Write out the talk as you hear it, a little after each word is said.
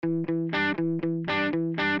Hello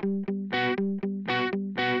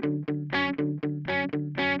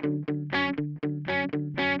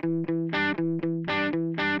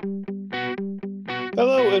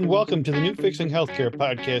and welcome to the New Fixing Healthcare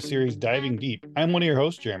podcast series, Diving Deep. I'm one of your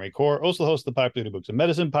hosts, Jeremy Corr, also host of the Popular Books of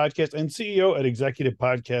Medicine podcast and CEO at Executive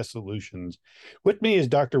Podcast Solutions. With me is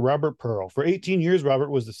Dr. Robert Pearl. For 18 years, Robert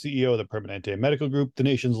was the CEO of the Permanente Medical Group, the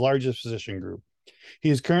nation's largest physician group. He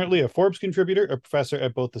is currently a Forbes contributor, a professor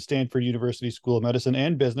at both the Stanford University School of Medicine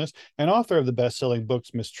and Business, and author of the best-selling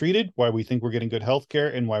books Mistreated, Why We Think We're Getting Good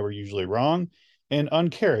Healthcare and Why We're Usually Wrong, and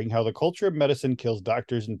Uncaring, How the Culture of Medicine Kills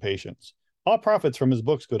Doctors and Patients. All profits from his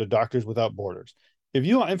books go to Doctors Without Borders. If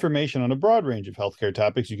you want information on a broad range of healthcare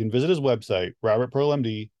topics, you can visit his website,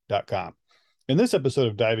 robertpearlmd.com. In this episode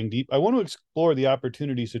of Diving Deep, I want to explore the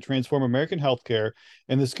opportunities to transform American healthcare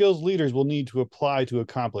and the skills leaders will need to apply to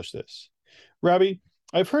accomplish this. Robbie,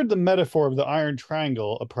 I've heard the metaphor of the iron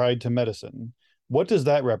triangle applied to medicine. What does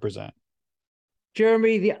that represent?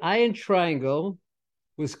 Jeremy, the iron triangle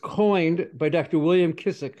was coined by Dr. William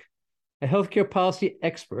Kissick, a healthcare policy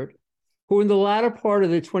expert, who in the latter part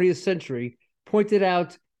of the 20th century pointed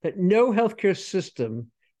out that no healthcare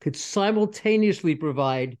system could simultaneously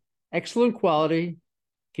provide excellent quality,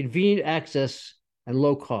 convenient access, and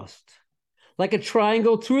low cost. Like a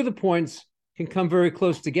triangle, two of the points can come very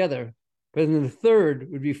close together, but then the third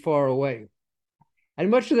would be far away. And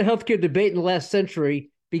much of the healthcare debate in the last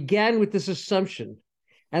century began with this assumption,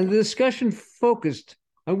 and the discussion focused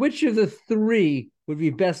on which of the three would be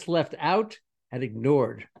best left out and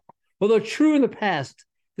ignored. Although true in the past,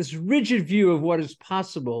 this rigid view of what is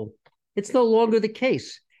possible, it's no longer the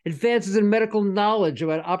case. Advances in medical knowledge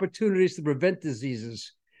about opportunities to prevent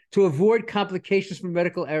diseases, to avoid complications from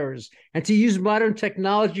medical errors, and to use modern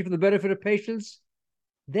technology for the benefit of patients,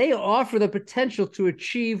 they offer the potential to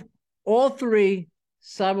achieve all three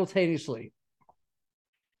simultaneously.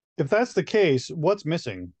 If that's the case, what's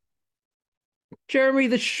missing? Jeremy,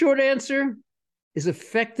 the short answer is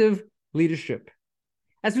effective leadership.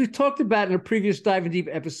 As we've talked about in a previous Diving Deep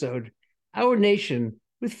episode, our nation,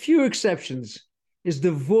 with few exceptions, is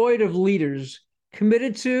devoid of leaders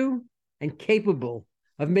committed to and capable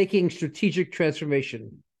of making strategic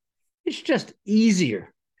transformation. It's just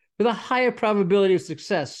easier, with a higher probability of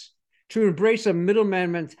success, to embrace a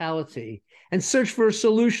middleman mentality and search for a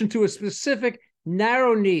solution to a specific,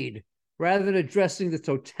 narrow need, rather than addressing the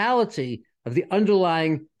totality of the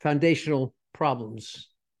underlying foundational problems.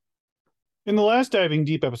 In the last Diving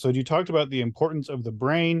Deep episode, you talked about the importance of the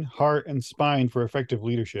brain, heart, and spine for effective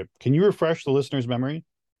leadership. Can you refresh the listener's memory?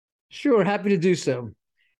 Sure, happy to do so.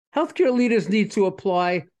 Healthcare leaders need to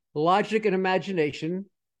apply logic and imagination.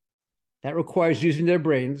 That requires using their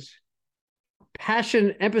brains, passion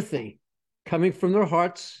and empathy coming from their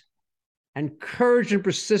hearts, and courage and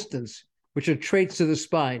persistence, which are traits of the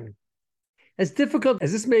spine. As difficult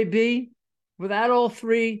as this may be, without all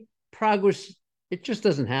three, progress, it just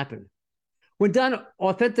doesn't happen. When done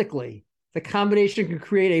authentically, the combination can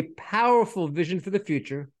create a powerful vision for the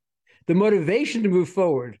future, the motivation to move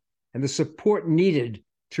forward, and the support needed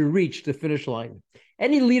to reach the finish line.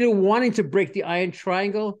 Any leader wanting to break the iron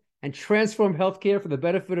triangle and transform healthcare for the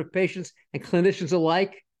benefit of patients and clinicians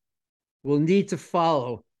alike will need to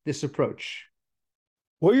follow this approach.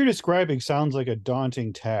 What you're describing sounds like a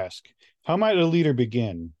daunting task. How might a leader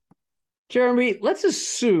begin? Jeremy, let's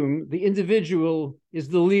assume the individual is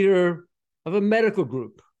the leader of a medical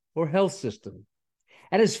group or health system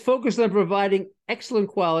and is focused on providing excellent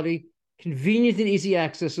quality, convenient and easy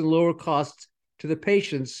access, and lower costs to the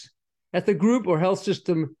patients that the group or health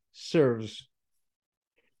system serves.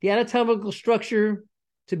 The anatomical structure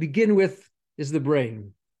to begin with is the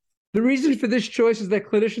brain. The reason for this choice is that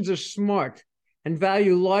clinicians are smart and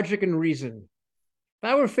value logic and reason. If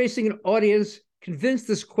I were facing an audience convinced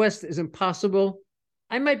this quest is impossible,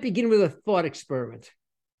 I might begin with a thought experiment.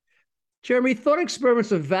 Jeremy, thought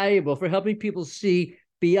experiments are valuable for helping people see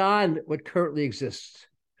beyond what currently exists.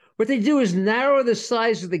 What they do is narrow the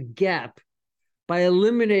size of the gap by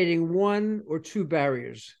eliminating one or two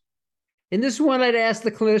barriers. In this one, I'd ask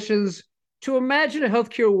the clinicians to imagine a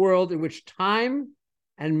healthcare world in which time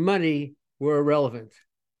and money were irrelevant.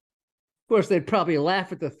 Of course, they'd probably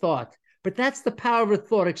laugh at the thought, but that's the power of a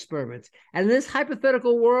thought experiment. And in this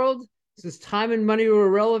hypothetical world, since time and money were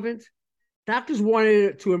irrelevant, doctors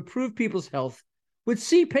wanted to improve people's health, would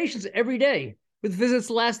see patients every day, with visits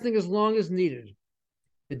lasting as long as needed.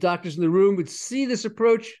 The doctors in the room would see this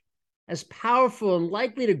approach as powerful and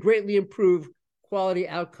likely to greatly improve quality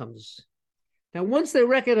outcomes. Now, once they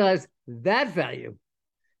recognized that value,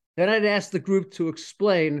 then I'd ask the group to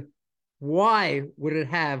explain why would it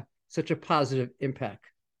have such a positive impact.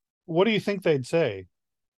 what do you think they'd say?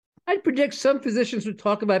 I'd predict some physicians would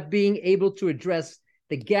talk about being able to address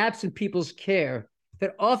the gaps in people's care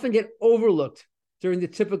that often get overlooked during the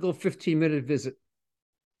typical 15-minute visit.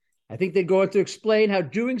 I think they'd go on to explain how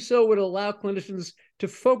doing so would allow clinicians to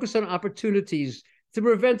focus on opportunities to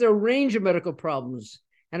prevent a range of medical problems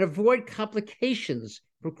and avoid complications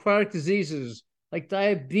from chronic diseases like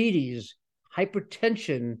diabetes,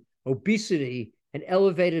 hypertension, obesity, and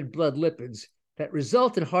elevated blood lipids that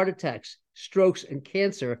result in heart attacks, strokes, and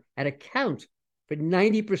cancer and account for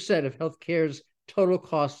 90% of healthcare's total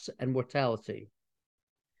costs and mortality.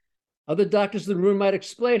 Other doctors in the room might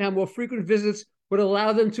explain how more frequent visits would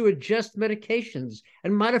allow them to adjust medications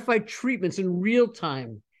and modify treatments in real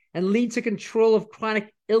time and lead to control of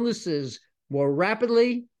chronic illnesses more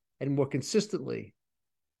rapidly and more consistently.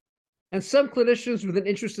 And some clinicians with an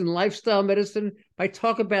interest in lifestyle medicine might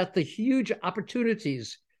talk about the huge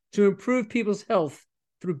opportunities to improve people's health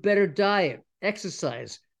through better diet,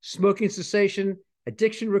 exercise, smoking cessation,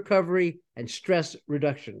 addiction recovery, and stress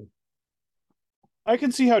reduction. I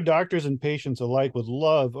can see how doctors and patients alike would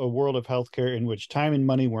love a world of healthcare in which time and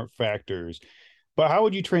money weren't factors. But how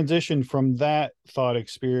would you transition from that thought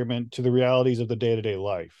experiment to the realities of the day-to-day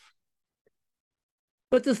life?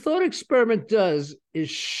 What the thought experiment does is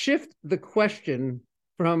shift the question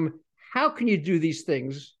from how can you do these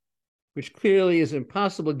things, which clearly is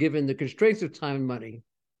impossible given the constraints of time and money,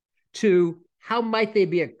 to how might they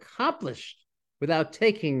be accomplished without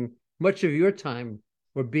taking much of your time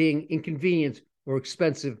or being inconvenient or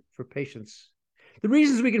expensive for patients. The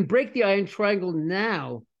reasons we can break the iron triangle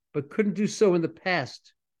now, but couldn't do so in the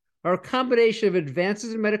past, are a combination of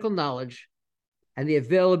advances in medical knowledge and the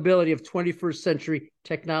availability of 21st century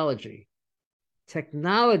technology.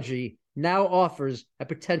 Technology now offers a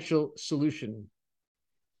potential solution.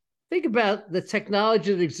 Think about the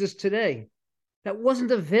technology that exists today that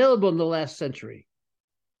wasn't available in the last century.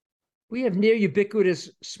 We have near ubiquitous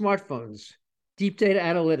smartphones, deep data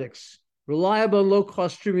analytics, reliable and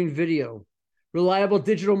low-cost streaming video, reliable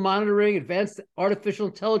digital monitoring, advanced artificial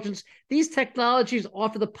intelligence. These technologies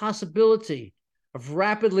offer the possibility of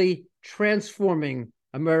rapidly transforming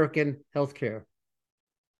American healthcare.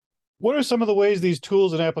 What are some of the ways these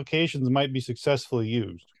tools and applications might be successfully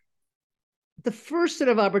used? The first set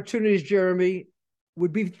of opportunities, Jeremy,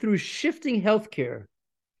 would be through shifting healthcare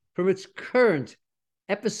from its current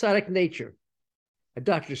episodic nature. A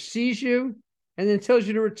doctor sees you and then tells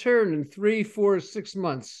you to return in 3, 4, 6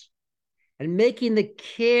 months, and making the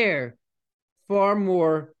care far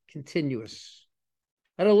more continuous.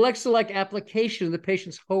 An Alexa-like application in the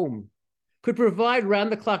patient's home could provide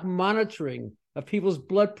round-the-clock monitoring of people's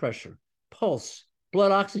blood pressure, pulse,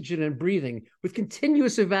 blood oxygen, and breathing, with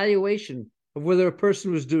continuous evaluation of whether a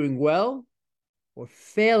person was doing well or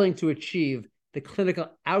failing to achieve the clinical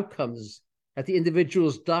outcomes that the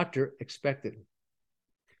individual's doctor expected.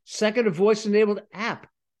 Second, a voice-enabled app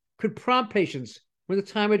could prompt patients when the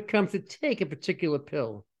time had come to take a particular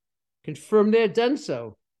pill, confirm they had done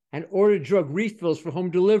so, and order drug refills for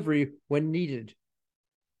home delivery when needed.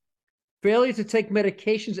 Failure to take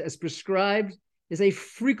medications as prescribed is a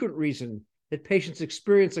frequent reason that patients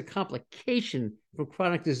experience a complication from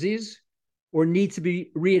chronic disease or need to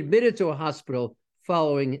be readmitted to a hospital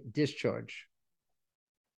following discharge.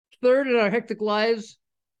 Third, in our hectic lives,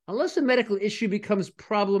 unless a medical issue becomes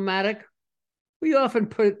problematic, we often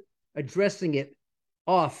put addressing it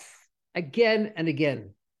off again and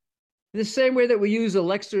again. In the same way that we use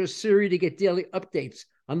Alexa or Siri to get daily updates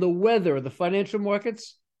on the weather or the financial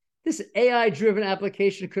markets, this AI-driven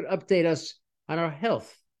application could update us on our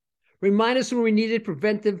health, remind us when we needed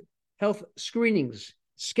preventive health screenings,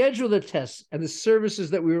 schedule the tests and the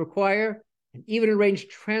services that we require, and even arrange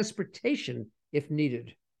transportation if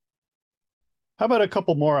needed. How about a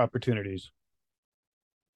couple more opportunities?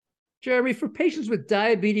 Jeremy, for patients with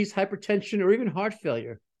diabetes, hypertension, or even heart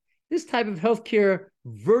failure, this type of healthcare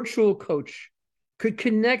virtual coach could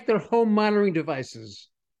connect their home monitoring devices,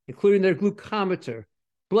 including their glucometer,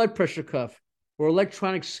 blood pressure cuff, or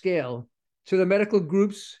electronic scale, to the medical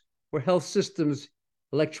groups or health systems'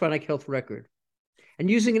 electronic health record. And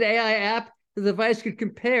using an AI app, the device could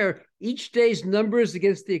compare each day's numbers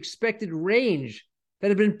against the expected range that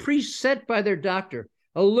had been preset by their doctor,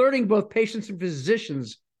 alerting both patients and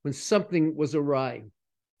physicians when something was awry.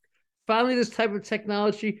 Finally, this type of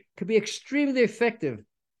technology could be extremely effective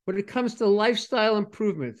when it comes to lifestyle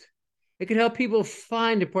improvement. It can help people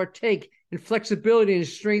find and partake in flexibility and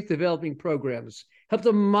strength developing programs, help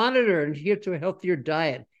them monitor and adhere to a healthier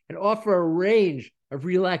diet, and offer a range of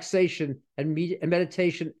relaxation and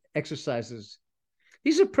meditation exercises.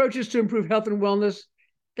 These approaches to improve health and wellness,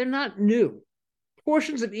 they're not new.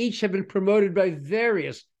 Portions of each have been promoted by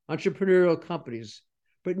various entrepreneurial companies,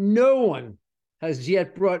 but no one has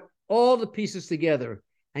yet brought all the pieces together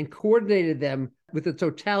and coordinated them with the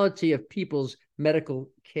totality of people's medical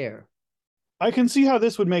care. I can see how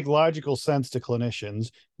this would make logical sense to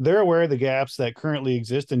clinicians. They're aware of the gaps that currently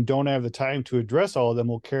exist and don't have the time to address all of them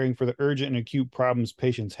while caring for the urgent and acute problems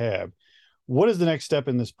patients have. What is the next step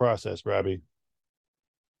in this process, Robbie?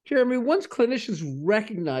 Jeremy, once clinicians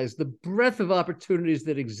recognize the breadth of opportunities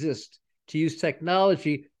that exist to use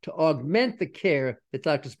technology to augment the care that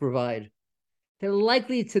doctors provide, they're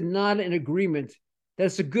likely to nod in agreement that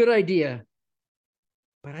it's a good idea,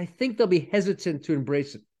 but I think they'll be hesitant to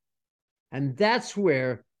embrace it. And that's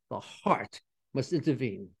where the heart must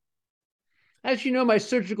intervene. As you know, my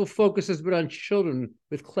surgical focus has been on children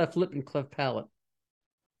with cleft lip and cleft palate.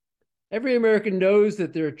 Every American knows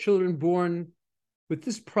that there are children born with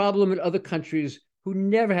this problem in other countries who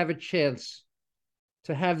never have a chance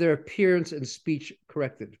to have their appearance and speech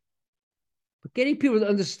corrected. But getting people to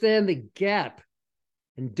understand the gap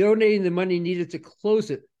and donating the money needed to close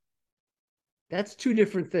it, that's two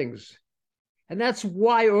different things. And that's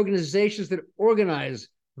why organizations that organize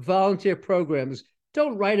volunteer programs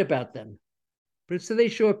don't write about them, but instead they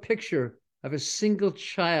show a picture of a single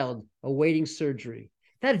child awaiting surgery.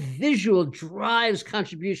 That visual drives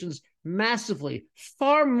contributions massively,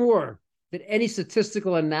 far more than any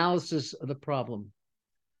statistical analysis of the problem.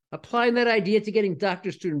 Applying that idea to getting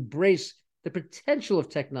doctors to embrace the potential of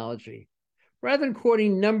technology, rather than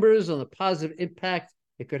quoting numbers on the positive impact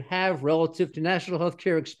it could have relative to national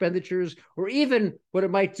healthcare expenditures, or even what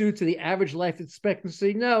it might do to the average life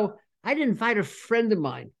expectancy. No, I'd invite a friend of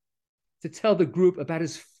mine to tell the group about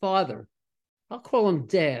his father. I'll call him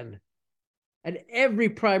Dan. And every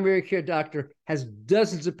primary care doctor has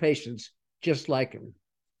dozens of patients just like him.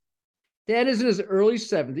 Dan is in his early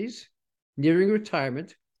 70s, nearing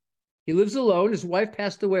retirement. He lives alone. His wife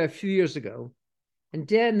passed away a few years ago, and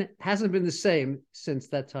Dan hasn't been the same since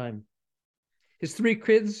that time. His 3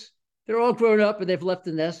 kids, they're all grown up and they've left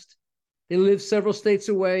the nest. They live several states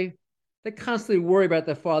away. They constantly worry about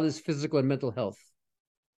their father's physical and mental health.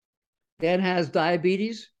 Dan has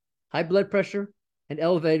diabetes, high blood pressure, and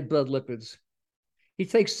elevated blood lipids. He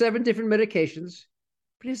takes 7 different medications,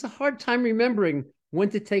 but he has a hard time remembering when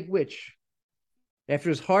to take which. After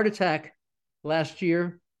his heart attack last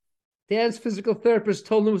year, Dan's physical therapist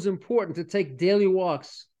told him it was important to take daily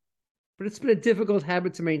walks, but it's been a difficult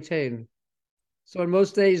habit to maintain. So on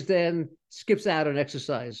most days, Dan skips out on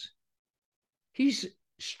exercise. He's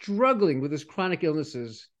struggling with his chronic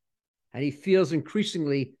illnesses, and he feels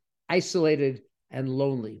increasingly isolated and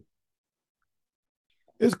lonely.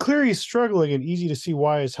 It's clear he's struggling and easy to see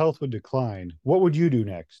why his health would decline. What would you do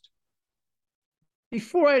next?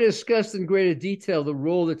 Before I discuss in greater detail the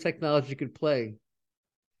role that technology could play,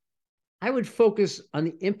 I would focus on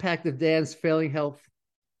the impact of Dan's failing health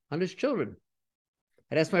on his children.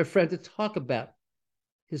 I'd ask my friend to talk about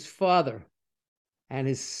his father and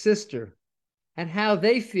his sister and how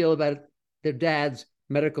they feel about their dad's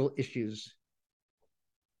medical issues.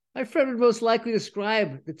 My friend would most likely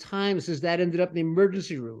describe the times his dad ended up in the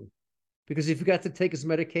emergency room because he forgot to take his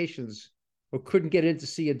medications or couldn't get in to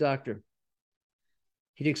see a doctor.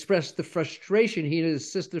 He'd express the frustration he and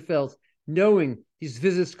his sister felt knowing these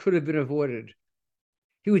visits could have been avoided.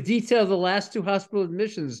 He would detail the last 2 hospital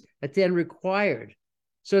admissions that Dan required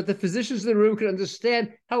so that the physicians in the room could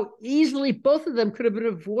understand how easily both of them could have been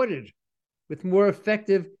avoided with more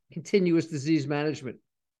effective continuous disease management.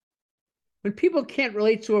 When people can't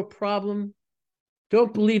relate to a problem,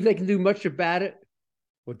 don't believe they can do much about it,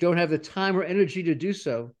 or don't have the time or energy to do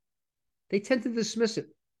so, they tend to dismiss it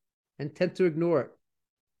and tend to ignore it.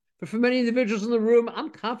 But for many individuals in the room, I'm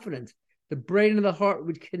confident the brain and the heart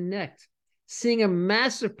would connect, seeing a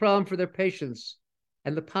massive problem for their patients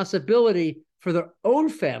and the possibility for their own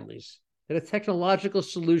families that a technological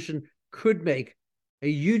solution could make a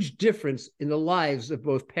huge difference in the lives of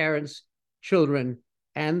both parents, children,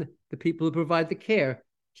 and the people who provide the care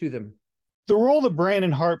to them. The role the brain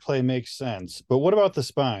and heart play makes sense, but what about the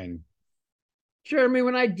spine? Jeremy,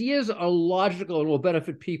 when ideas are logical and will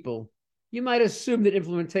benefit people, you might assume that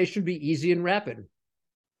implementation would be easy and rapid,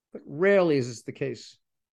 but rarely is this the case.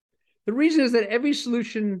 The reason is that every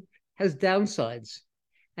solution has downsides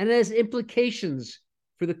and it has implications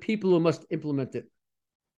for the people who must implement it.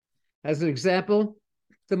 As an example,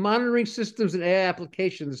 the monitoring systems and AI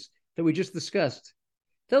applications that we just discussed,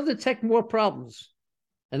 they'll detect more problems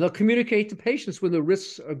and they'll communicate to patients when the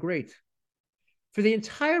risks are great. For the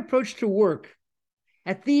entire approach to work,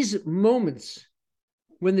 at these moments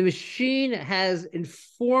when the machine has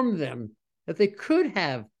informed them that they could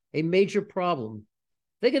have a major problem,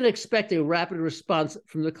 They can expect a rapid response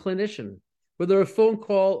from the clinician, whether a phone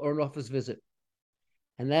call or an office visit.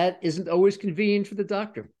 And that isn't always convenient for the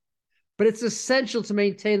doctor, but it's essential to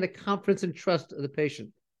maintain the confidence and trust of the patient.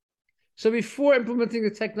 So before implementing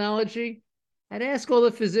the technology, I'd ask all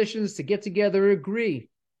the physicians to get together and agree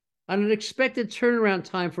on an expected turnaround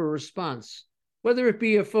time for a response, whether it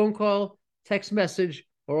be a phone call, text message,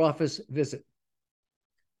 or office visit.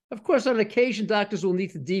 Of course, on occasion, doctors will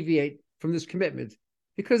need to deviate from this commitment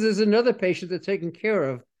because there's another patient they're taking care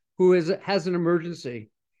of who has an emergency,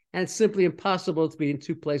 and it's simply impossible to be in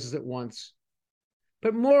two places at once.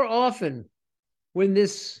 But more often, when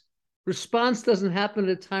this response doesn't happen in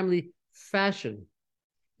a timely fashion,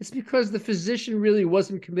 it's because the physician really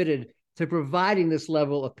wasn't committed to providing this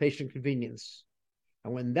level of patient convenience.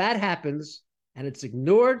 And when that happens and it's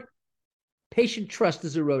ignored, patient trust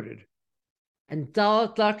is eroded. And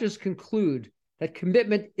doctors conclude that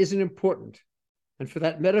commitment isn't important. And for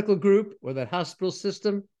that medical group or that hospital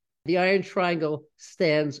system, the iron triangle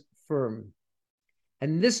stands firm.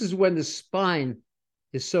 And this is when the spine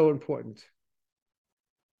is so important.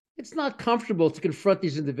 It's not comfortable to confront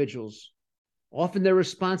these individuals. Often their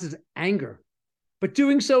response is anger, but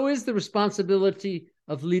doing so is the responsibility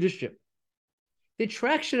of leadership. The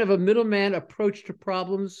attraction of a middleman approach to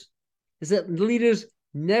problems is that leaders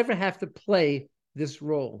never have to play this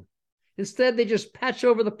role. Instead, they just patch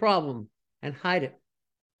over the problem and hide it.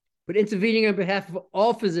 But intervening on behalf of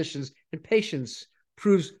all physicians and patients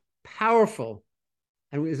proves powerful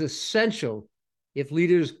and is essential if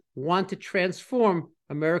leaders want to transform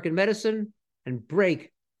American medicine and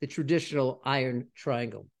break the traditional iron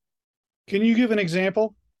triangle. Can you give an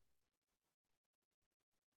example?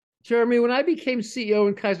 Jeremy, when I became CEO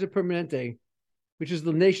in Kaiser Permanente, which is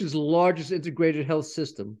the nation's largest integrated health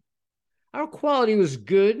system, our quality was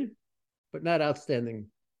good, but not outstanding.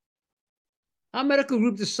 Our medical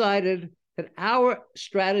group decided that our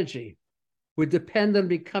strategy would depend on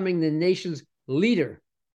becoming the nation's leader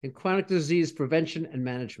in chronic disease prevention and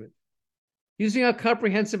management. Using our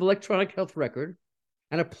comprehensive electronic health record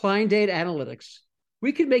and applying data analytics,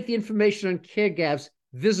 we could make the information on care gaps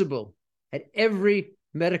visible at every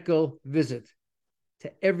medical visit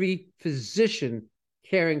to every physician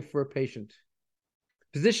caring for a patient.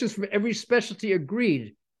 Physicians from every specialty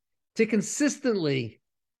agreed to consistently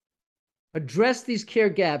address these care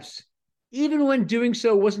gaps, even when doing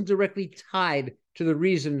so wasn't directly tied to the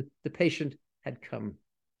reason the patient had come.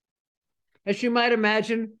 As you might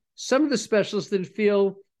imagine, some of the specialists didn't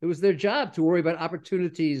feel it was their job to worry about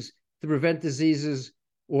opportunities to prevent diseases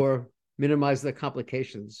or minimize their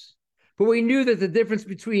complications. But we knew that the difference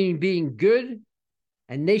between being good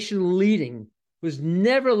and nation leading was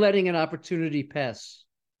never letting an opportunity pass.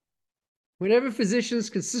 Whenever physicians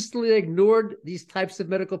consistently ignored these types of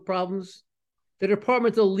medical problems, the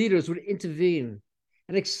departmental leaders would intervene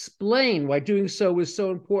and explain why doing so was so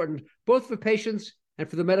important, both for patients and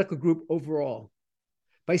for the medical group overall.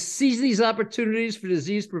 By seizing these opportunities for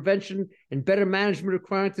disease prevention and better management of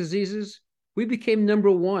chronic diseases, we became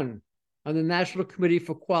 #1 on the National Committee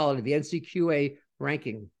for Quality, the NCQA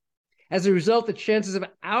ranking. As a result, the chances of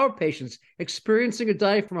our patients experiencing or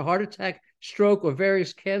dying from a heart attack, stroke, or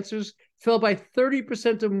various cancers fell by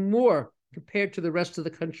 30% or more compared to the rest of the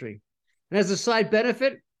country. And as a side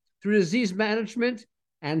benefit, through disease management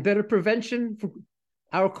and better prevention,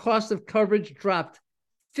 our cost of coverage dropped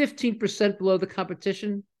 15% below the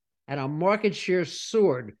competition, and our market share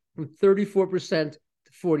soared from 34%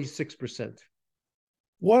 to 46%.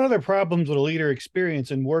 What other problems would a leader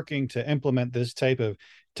experience in working to implement this type of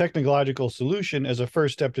technological solution as a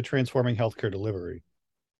first step to transforming healthcare delivery?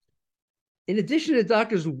 In addition to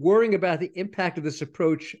doctors worrying about the impact of this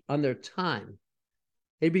approach on their time,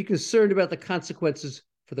 they'd be concerned about the consequences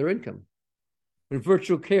for their income. When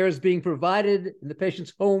virtual care is being provided in the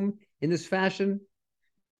patient's home in this fashion,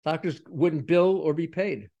 doctors wouldn't bill or be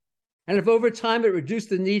paid. And if over time it reduced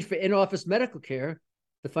the need for in-office medical care,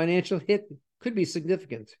 the financial hit could be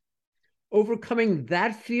significant. Overcoming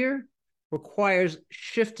that fear requires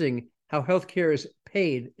shifting how healthcare is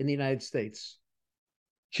paid in the United States.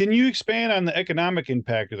 Can you expand on the economic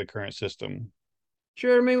impact of the current system?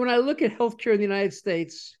 Jeremy, when I look at healthcare in the United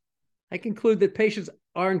States, I conclude that patients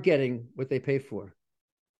aren't getting what they pay for.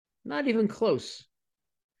 Not even close.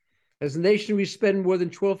 As a nation, we spend more than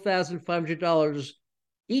 $12,500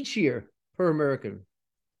 each year per American.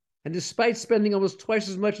 And despite spending almost twice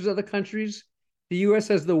as much as other countries, the US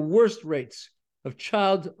has the worst rates of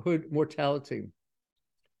childhood mortality,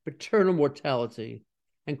 maternal mortality,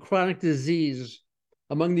 and chronic disease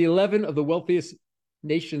among the 11 of the wealthiest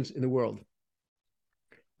nations in the world.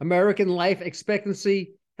 American life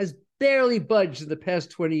expectancy has barely budged in the past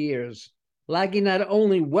 20 years, lagging not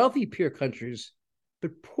only wealthy peer countries,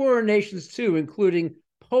 but poorer nations too, including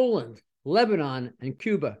Poland, Lebanon, and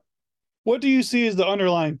Cuba. What do you see as the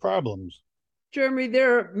underlying problems? Jeremy,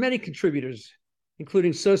 there are many contributors,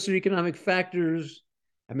 including socioeconomic factors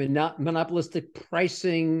and monopolistic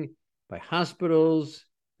pricing by hospitals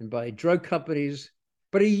and by drug companies.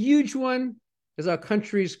 But a huge one is our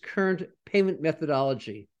country's current payment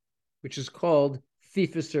methodology, which is called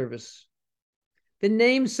fee-for-service. The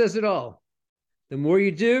name says it all. The more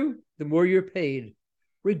you do, the more you're paid,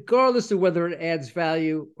 regardless of whether it adds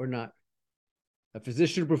value or not. A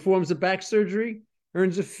physician who performs a back surgery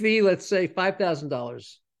earns a fee, let's say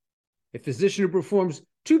 $5,000. A physician who performs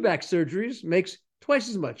 2 back surgeries makes twice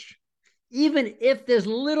as much, even if there's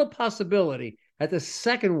little possibility that the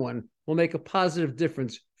second one will make a positive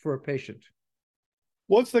difference for a patient.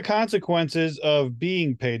 What's the consequences of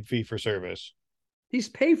being paid fee for service? These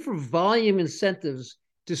pay for volume incentives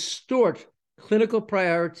distort clinical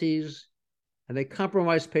priorities and they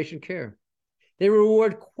compromise patient care. They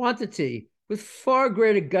reward quantity with far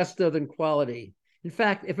greater gusto than quality. In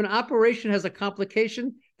fact, if an operation has a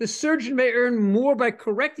complication, the surgeon may earn more by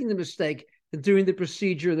correcting the mistake than doing the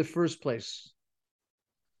procedure in the first place.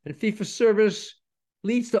 And fee-for-service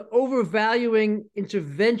leads to overvaluing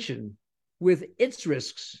intervention with its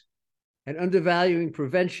risks and undervaluing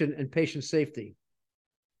prevention and patient safety.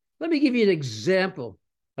 Let me give you an example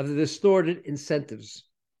of the distorted incentives.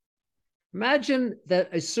 Imagine that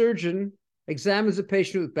a surgeon examines a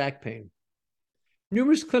patient with back pain.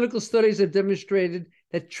 Numerous clinical studies have demonstrated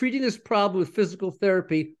that treating this problem with physical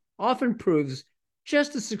therapy often proves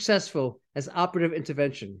just as successful as operative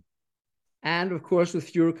intervention, and of course with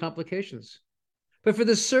fewer complications. But for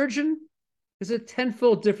the surgeon, there's a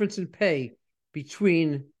tenfold difference in pay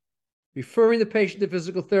between referring the patient to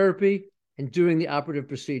physical therapy and doing the operative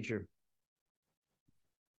procedure.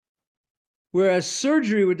 Whereas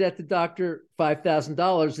surgery would net the doctor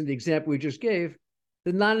 $5,000 in the example we just gave,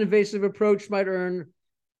 the non-invasive approach might earn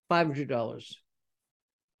 $500.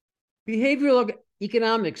 Behavioral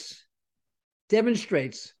economics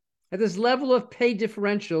demonstrates that this level of pay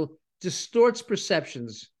differential distorts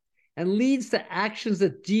perceptions and leads to actions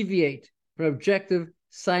that deviate from objective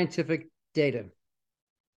scientific data.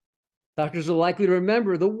 Doctors are likely to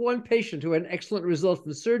remember the one patient who had an excellent result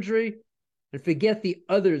from surgery and forget the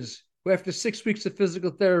others who, after 6 weeks of physical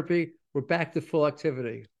therapy, were back to full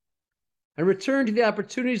activity. And return to the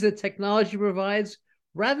opportunities that technology provides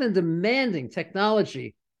rather than demanding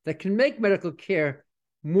technology that can make medical care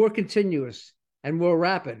more continuous and more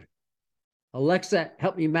rapid. Alexa,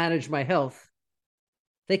 help me manage my health.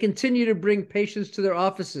 They continue to bring patients to their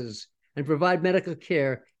offices and provide medical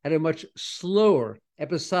care at a much slower,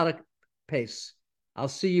 episodic pace. I'll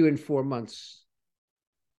see you in 4 months.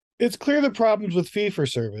 It's clear the problems with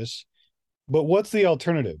fee-for-service, but what's the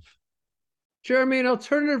alternative? Jeremy, an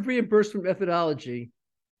alternative reimbursement methodology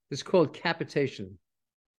is called capitation.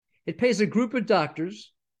 It pays a group of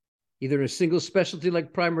doctors, either in a single specialty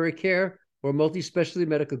like primary care or a multi-specialty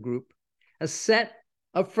medical group, a set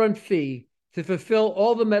upfront fee to fulfill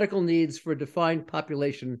all the medical needs for a defined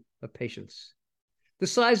population of patients. The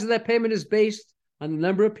size of that payment is based on the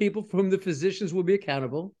number of people for whom the physicians will be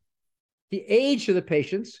accountable, the age of the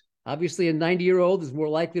patients. Obviously, a 90-year-old is more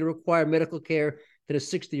likely to require medical care than a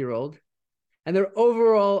 60-year-old, and their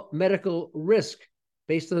overall medical risk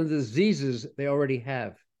based on the diseases they already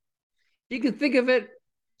have. You can think of it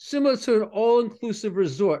similar to an all-inclusive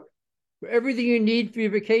resort where everything you need for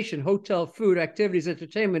your vacation, hotel, food, activities,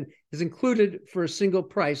 entertainment, is included for a single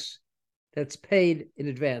price that's paid in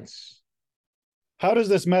advance. How does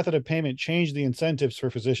this method of payment change the incentives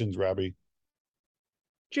for physicians, Robbie?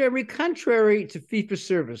 Jeremy, contrary to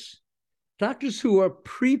fee-for-service, doctors who are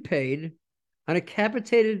prepaid on a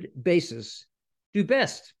capitated basis do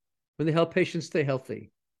best when they help patients stay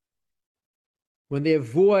healthy, when they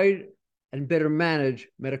avoid and better manage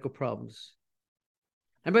medical problems.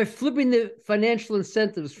 And by flipping the financial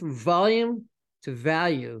incentives from volume to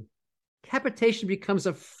value, capitation becomes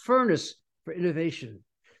a furnace for innovation.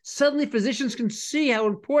 Suddenly, physicians can see how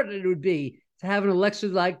important it would be to have an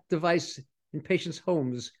Alexa-like device in patients'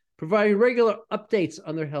 homes, providing regular updates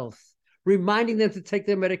on their health, reminding them to take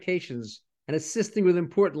their medications, and assisting with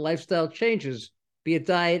important lifestyle changes, be it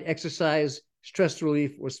diet, exercise, stress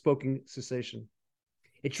relief, or smoking cessation.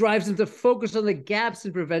 It drives them to focus on the gaps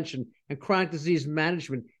in prevention and chronic disease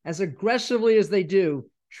management as aggressively as they do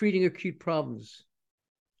treating acute problems.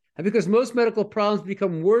 And because most medical problems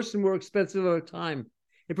become worse and more expensive over time,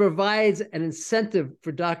 it provides an incentive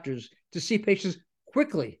for doctors to see patients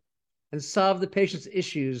quickly and solve the patient's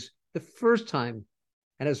issues the first time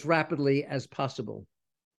and as rapidly as possible.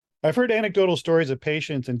 I've heard anecdotal stories of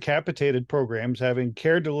patients in capitated programs having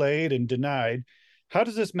care delayed and denied. How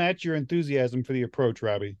does this match your enthusiasm for the approach,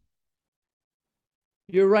 Robbie?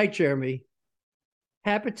 You're right, Jeremy.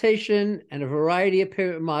 Capitation and a variety of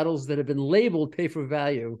payment models that have been labeled pay for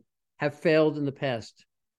value have failed in the past.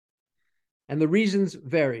 And the reasons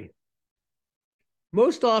vary.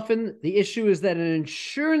 Most often, the issue is that an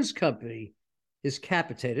insurance company is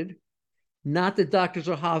capitated, not the doctors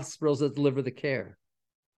or hospitals that deliver the care.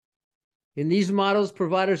 In these models,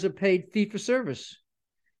 providers are paid fee for service.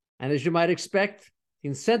 And as you might expect,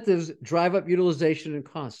 incentives drive up utilization and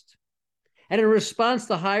cost. And in response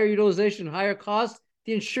to higher utilization and higher cost,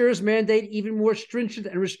 the insurers mandate even more stringent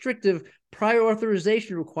and restrictive prior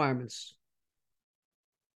authorization requirements.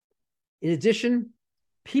 In addition,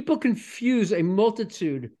 people confuse a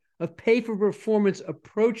multitude of pay-for-performance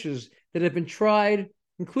approaches that have been tried,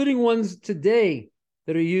 including ones today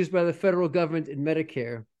that are used by the federal government in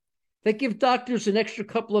Medicare, that give doctors an extra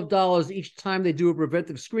couple of dollars each time they do a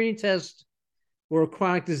preventive screening test or a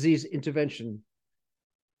chronic disease intervention.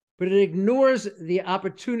 But it ignores the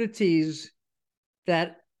opportunities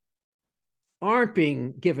that aren't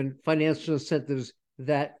being given financial incentives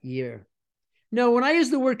that year. No, when I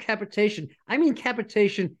use the word capitation, I mean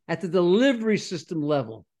capitation at the delivery system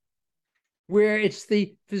level, where it's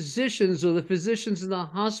the physicians or the physicians in the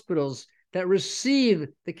hospitals that receive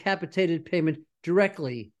the capitated payment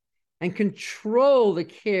directly and control the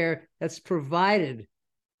care that's provided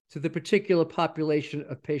to the particular population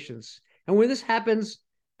of patients. And when this happens,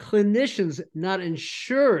 clinicians, not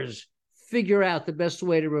insurers, figure out the best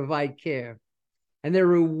way to provide care. And they're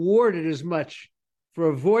rewarded as much for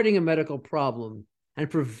avoiding a medical problem and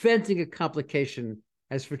preventing a complication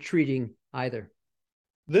as for treating either.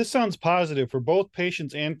 This sounds positive for both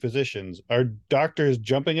patients and physicians. Are doctors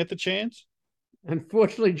jumping at the chance?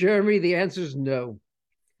 Unfortunately, Jeremy, the answer is no.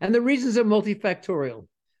 And the reasons are multifactorial.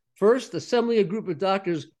 First, assembling a group of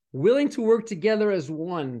doctors willing to work together as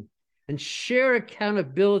one and share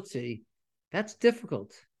accountability, that's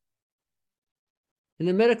difficult. In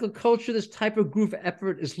the medical culture, this type of group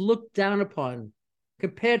effort is looked down upon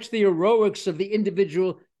compared to the heroics of the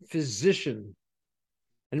individual physician.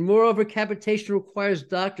 And moreover, capitation requires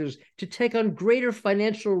doctors to take on greater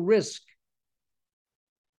financial risk.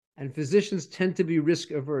 And physicians tend to be risk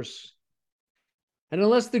averse. And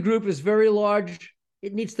unless the group is very large,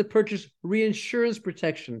 it needs to purchase reinsurance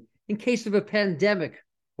protection in case of a pandemic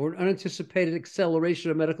or an unanticipated acceleration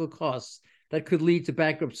of medical costs that could lead to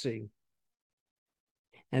bankruptcy.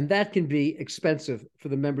 And that can be expensive for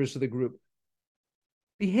the members of the group.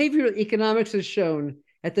 Behavioral economics has shown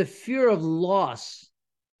that the fear of loss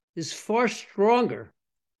is far stronger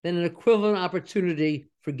than an equivalent opportunity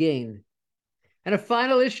for gain. And a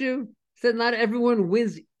final issue is that not everyone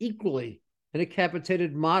wins equally in a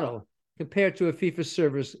capitated model compared to a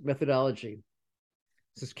fee-for-service methodology.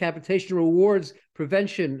 Since capitation rewards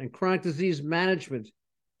prevention and chronic disease management,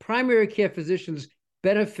 primary care physicians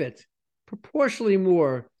benefit proportionally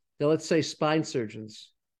more than, let's say, spine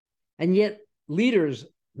surgeons. And yet, leaders,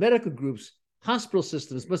 medical groups, hospital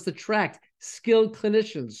systems must attract skilled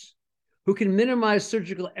clinicians who can minimize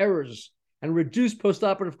surgical errors and reduce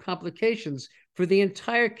postoperative complications for the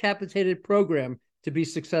entire capitated program to be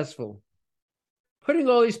successful. Putting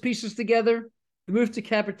all these pieces together, the move to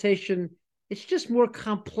capitation, it's just more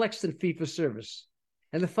complex than fee-for-service,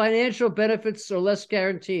 and the financial benefits are less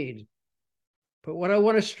guaranteed. But what I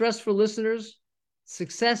want to stress for listeners,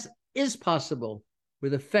 success is possible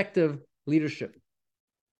with effective leadership.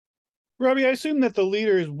 Robbie, I assume that the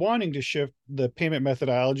leaders wanting to shift the payment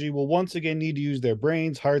methodology will once again need to use their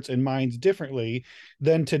brains, hearts, and minds differently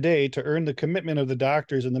than today to earn the commitment of the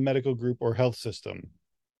doctors in the medical group or health system.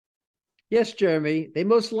 Yes, Jeremy, they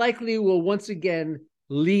most likely will once again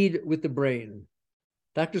lead with the brain.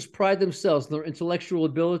 Doctors pride themselves on their intellectual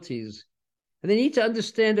abilities, and they need to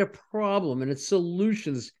understand a problem and its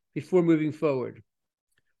solutions before moving forward.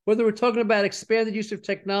 Whether we're talking about expanded use of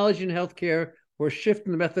technology in healthcare or a shift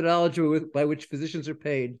in the methodology by which physicians are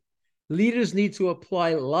paid, leaders need to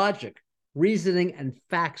apply logic, reasoning, and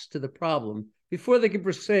facts to the problem before they can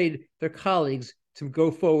persuade their colleagues to go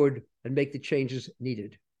forward and make the changes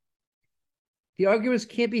needed. The arguments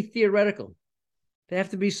can't be theoretical. They have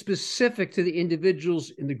to be specific to the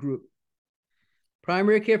individuals in the group.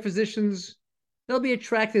 Primary care physicians, they'll be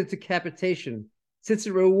attracted to capitation since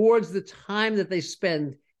it rewards the time that they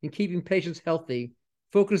spend in keeping patients healthy,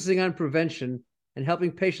 focusing on prevention, and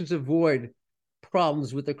helping patients avoid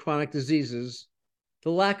problems with their chronic diseases. The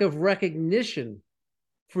lack of recognition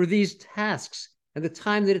for these tasks and the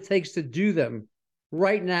time that it takes to do them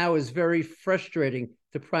right now is very frustrating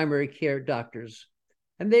to primary care doctors,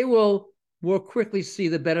 and they will more quickly see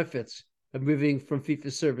the benefits of moving from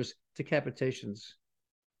fee-for-service to capitations.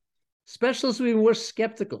 Specialists will be more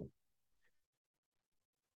skeptical.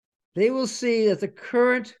 They will see that the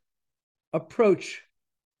current approach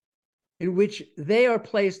in which they are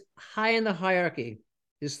placed high in the hierarchy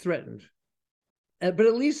is threatened. But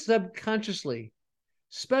at least subconsciously,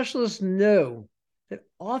 specialists know that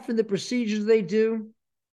often the procedures they do,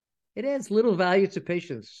 it adds little value to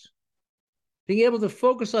patients. Being able to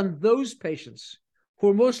focus on those patients who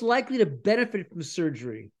are most likely to benefit from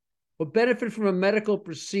surgery or benefit from a medical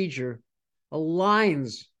procedure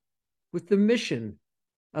aligns with the mission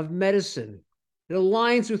of medicine. It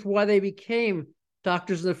aligns with why they became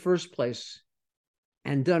doctors in the first place.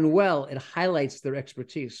 And done well, it highlights their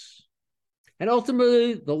expertise. And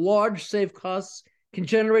ultimately, the large saved costs can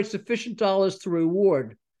generate sufficient dollars to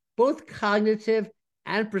reward both cognitive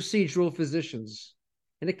and procedural physicians.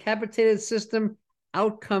 In a capitated system,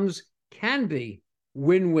 outcomes can be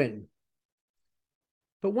win-win.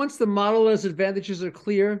 But once the model and its advantages are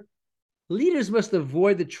clear, leaders must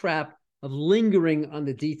avoid the trap of lingering on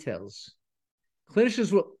the details.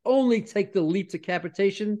 Clinicians will only take the leap to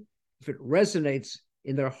capitation if it resonates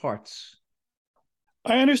in their hearts.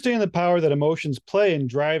 I understand the power that emotions play in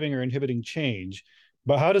driving or inhibiting change,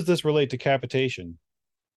 but how does this relate to capitation?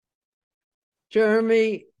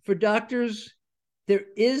 Jeremy, for doctors, there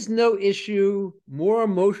is no issue more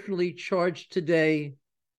emotionally charged today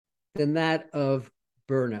than that of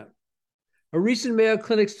burnout. A recent Mayo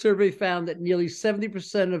Clinic survey found that nearly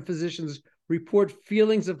 70% of physicians report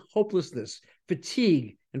feelings of hopelessness,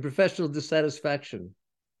 fatigue, and professional dissatisfaction.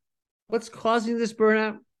 What's causing this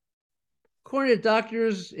burnout? According to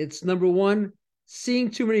doctors, it's number one, seeing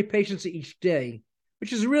too many patients each day,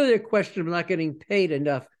 which is really a question of not getting paid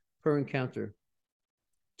enough per encounter.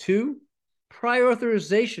 Two, prior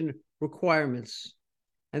authorization requirements.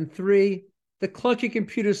 And three, the clunky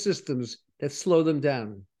computer systems that slow them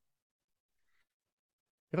down.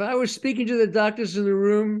 If I was speaking to the doctors in the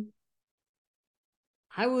room,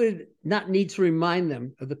 I would not need to remind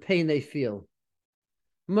them of the pain they feel.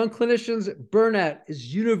 Among clinicians, burnout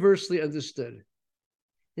is universally understood.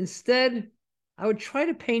 Instead, I would try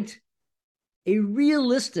to paint a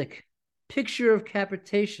realistic picture of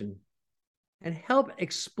capitation and help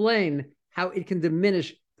explain how it can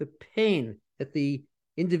diminish the pain that the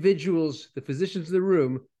individuals, the physicians in the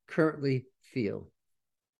room, currently feel.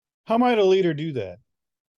 How might a leader do that?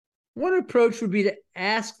 One approach would be to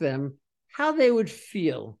ask them how they would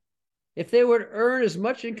feel if they would earn as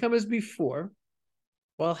much income as before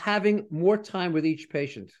while having more time with each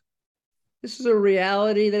patient. This is a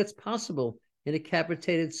reality that's possible in a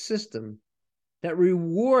capitated system that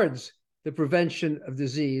rewards the prevention of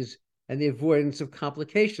disease and the avoidance of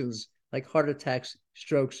complications like heart attacks,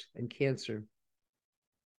 strokes, and cancer.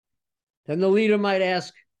 Then the leader might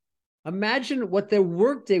ask, imagine what their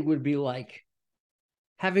workday would be like,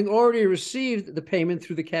 having already received the payment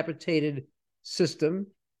through the capitated system,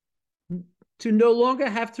 to no longer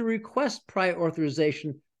have to request prior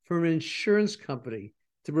authorization from an insurance company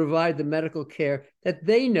to provide the medical care that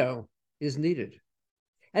they know is needed.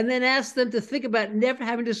 And then ask them to think about never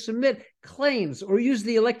having to submit claims or use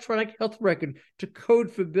the electronic health record to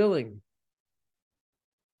code for billing.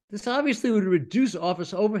 This obviously would reduce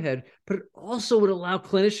office overhead, but it also would allow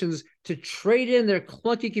clinicians to trade in their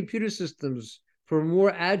clunky computer systems for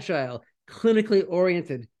more agile, clinically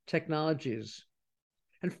oriented technologies.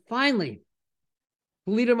 And finally,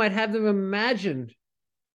 the leader might have them imagine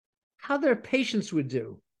how their patients would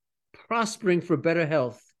do, prospering for better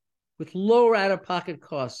health, with lower out-of-pocket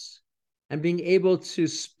costs, and being able to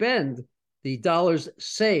spend the dollars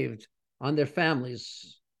saved on their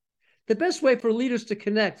families. The best way for leaders to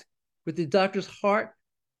connect with the doctor's heart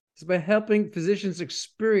is by helping physicians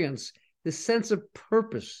experience the sense of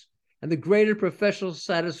purpose and the greater professional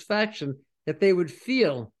satisfaction that they would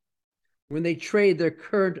feel when they trade their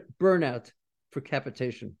current burnout for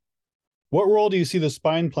capitation. What role do you see the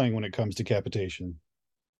spine playing when it comes to capitation?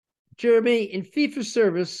 Jeremy, in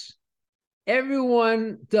fee-for-service,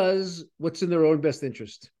 everyone does what's in their own best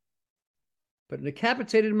interest. But in a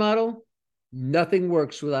capitated model, nothing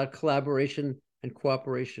works without collaboration and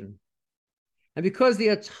cooperation. And because the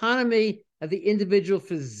autonomy of the individual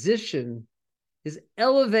physician is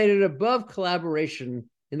elevated above collaboration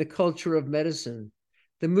in the culture of medicine,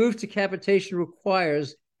 the move to capitation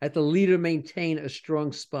requires that the leader maintain a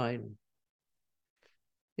strong spine.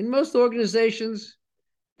 In most organizations,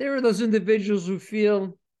 there are those individuals who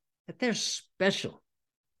feel that they're special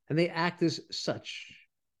and they act as such.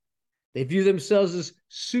 They view themselves as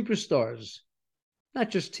superstars, not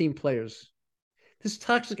just team players. This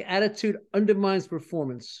toxic attitude undermines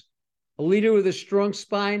performance. A leader with a strong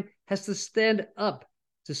spine has to stand up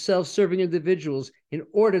to self-serving individuals in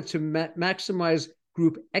order to maximize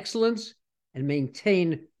group excellence and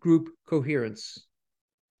maintain group coherence.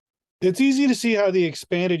 It's easy to see how the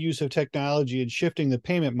expanded use of technology and shifting the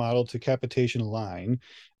payment model to capitation align.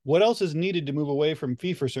 What else is needed to move away from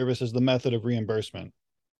fee-for-service as the method of reimbursement?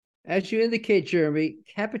 As you indicate, Jeremy,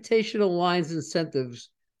 capitation aligns incentives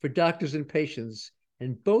for doctors and patients,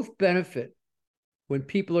 and both benefit when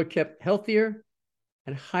people are kept healthier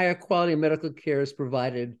and higher quality medical care is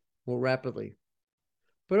provided more rapidly.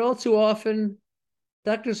 But all too often,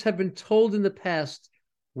 doctors have been told in the past,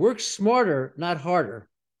 work smarter, not harder,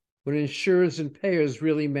 when insurers and payers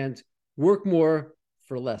really meant work more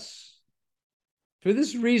for less. For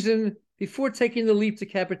this reason, before taking the leap to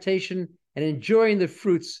capitation and enjoying the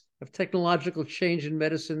fruits of technological change in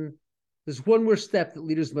medicine, there's one more step that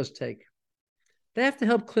leaders must take. They have to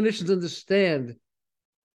help clinicians understand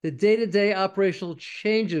the day-to-day operational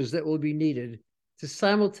changes that will be needed to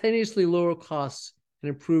simultaneously lower costs and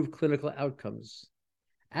improve clinical outcomes.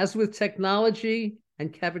 As with technology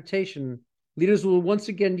and capitation, leaders will once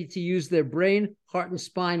again need to use their brain, heart, and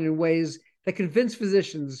spine in ways that convince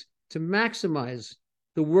physicians to maximize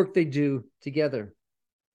the work they do together.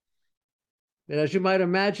 And as you might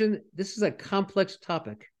imagine, this is a complex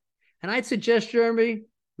topic. And I'd suggest, Jeremy,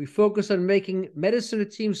 we focus on making medicine a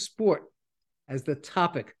team sport as the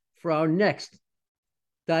topic for our next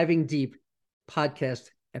Diving Deep podcast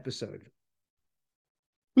episode.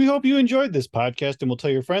 We hope you enjoyed this podcast and will tell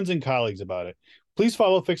your friends and colleagues about it. Please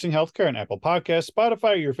follow Fixing Healthcare on Apple Podcasts,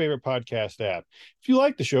 Spotify, or your favorite podcast app. If you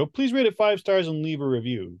like the show, please rate it 5 stars and leave a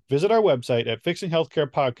review. Visit our website at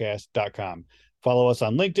fixinghealthcarepodcast.com. Follow us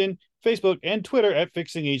on LinkedIn, Facebook, and Twitter at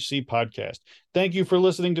Fixing HC Podcast. Thank you for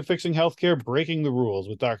listening to Fixing Healthcare Breaking the Rules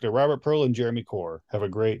with Dr. Robert Pearl and Jeremy Corr. Have a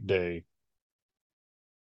great day.